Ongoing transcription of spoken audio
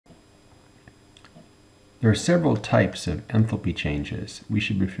There are several types of enthalpy changes. We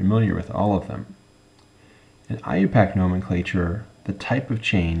should be familiar with all of them. In IUPAC nomenclature, the type of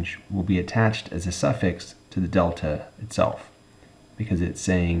change will be attached as a suffix to the delta itself, because it's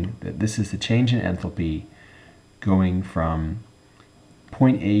saying that this is the change in enthalpy going from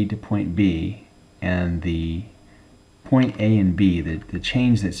point A to point B, and the point A and B, the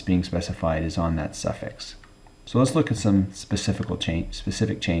change that's being specified is on that suffix. So let's look at some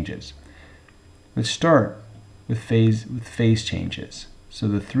specific changes. Let's start with phase changes. So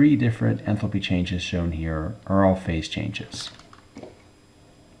the three different enthalpy changes shown here are all phase changes.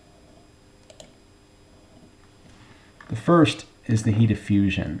 The first is the heat of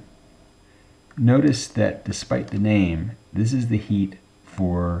fusion. Notice that despite the name, this is the heat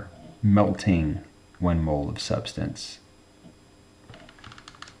for melting 1 mole of substance.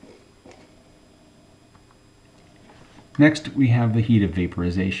 Next, we have the heat of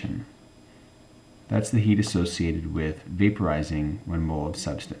vaporization. That's the heat associated with vaporizing 1 mole of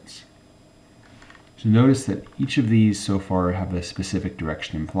substance. So notice that each of these so far have a specific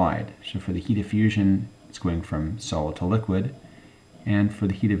direction implied. So for the heat of fusion, it's going from solid to liquid, and for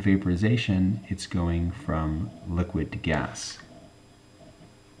the heat of vaporization, it's going from liquid to gas.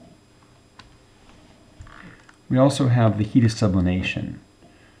 We also have the heat of sublimation,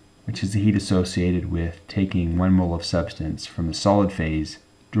 which is the heat associated with taking 1 mole of substance from the solid phase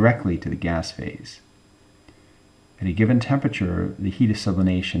directly to the gas phase. At a given temperature, the heat of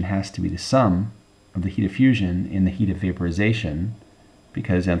sublimation has to be the sum of the heat of fusion in the heat of vaporization,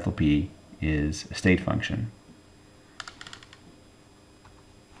 because enthalpy is a state function.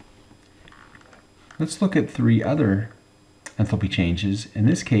 Let's look at 3 other enthalpy changes, in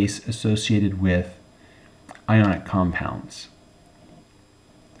this case associated with ionic compounds.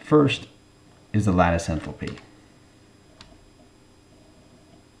 First is the lattice enthalpy.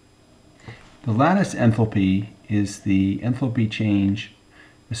 The lattice enthalpy is the enthalpy change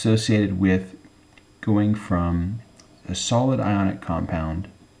associated with going from a solid ionic compound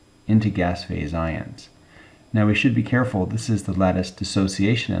into gas phase ions. Now we should be careful, this is the lattice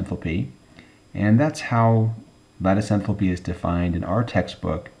dissociation enthalpy, and that's how lattice enthalpy is defined in our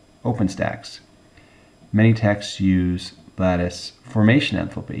textbook, OpenStax. Many texts use lattice formation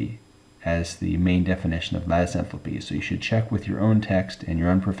enthalpy as the main definition of lattice enthalpy, so you should check with your own text and your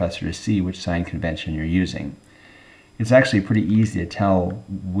own professor to see which sign convention you're using. It's actually pretty easy to tell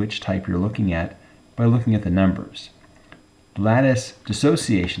which type you're looking at by looking at the numbers. Lattice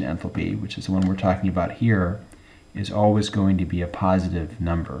dissociation enthalpy, which is the one we're talking about here, is always going to be a positive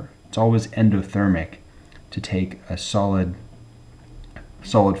number. It's always endothermic to take a solid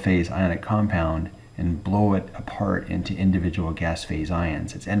phase ionic compound and blow it apart into individual gas phase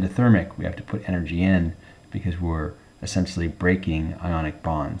ions. It's endothermic. We have to put energy in because we're essentially breaking ionic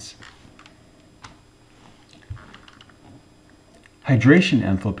bonds. Hydration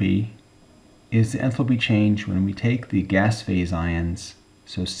enthalpy is the enthalpy change when we take the gas phase ions,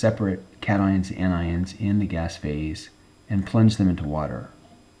 so separate cations and anions in the gas phase, and plunge them into water.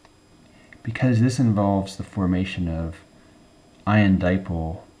 Because this involves the formation of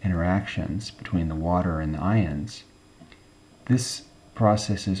ion-dipole interactions between the water and the ions, this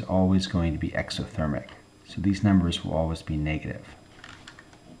process is always going to be exothermic. So these numbers will always be negative.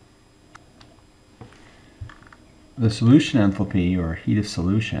 The solution enthalpy, or heat of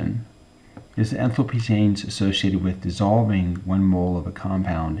solution, is the enthalpy change associated with dissolving 1 mole of a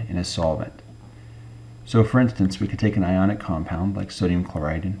compound in a solvent. So for instance, we could take an ionic compound like sodium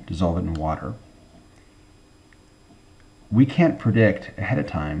chloride and dissolve it in water. We can't predict ahead of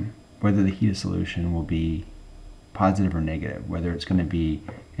time whether the heat of solution will be positive or negative, whether it's going to be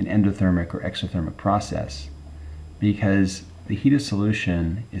an endothermic or exothermic process, because the heat of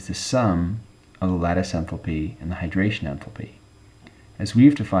solution is the sum of the lattice enthalpy and the hydration enthalpy. As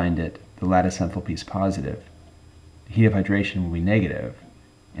we've defined it, the lattice enthalpy is positive, the heat of hydration will be negative,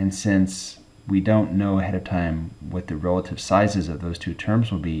 and since we don't know ahead of time what the relative sizes of those two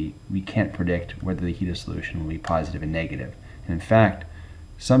terms will be, we can't predict whether the heat of solution will be positive and negative. And in fact,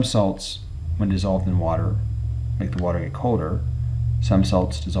 some salts, when dissolved in water, make the water get colder. Some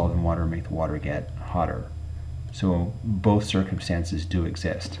salts dissolved in water make the water get hotter. So both circumstances do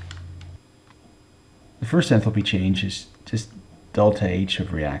exist. The first enthalpy change is just delta H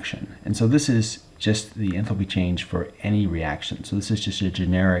of reaction. And so this is just the enthalpy change for any reaction. So this is just a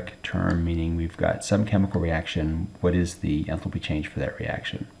generic term, meaning we've got some chemical reaction. What is the enthalpy change for that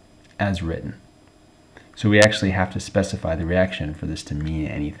reaction, as written? So we actually have to specify the reaction for this to mean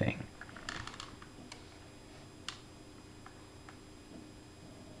anything.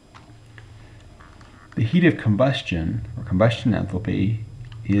 The heat of combustion, or combustion enthalpy,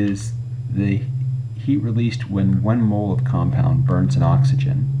 is the heat released when 1 mole of compound burns in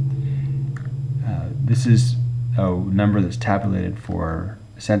oxygen. This is a number that's tabulated for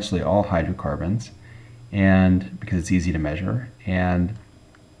essentially all hydrocarbons, and because it's easy to measure. And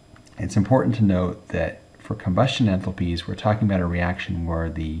it's important to note that for combustion enthalpies, we're talking about a reaction where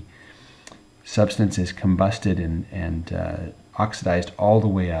the substance is combusted and oxidized all the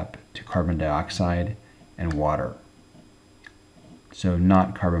way up to carbon dioxide and water. So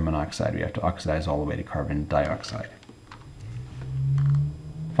not carbon monoxide. We have to oxidize all the way to carbon dioxide.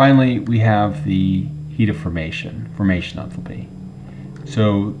 Finally, we have the heat of formation enthalpy.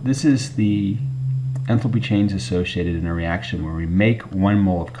 So this is the enthalpy change associated in a reaction where we make 1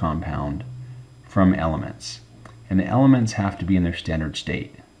 mole of compound from elements. And the elements have to be in their standard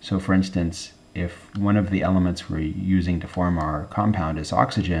state. So for instance, if one of the elements we're using to form our compound is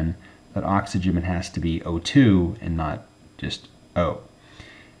oxygen, that oxygen has to be O2 and not just O.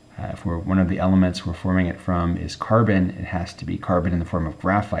 If one of the elements we're forming it from is carbon, it has to be carbon in the form of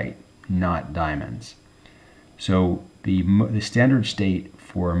graphite, not diamonds. So the standard state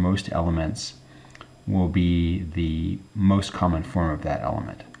for most elements will be the most common form of that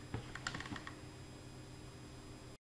element.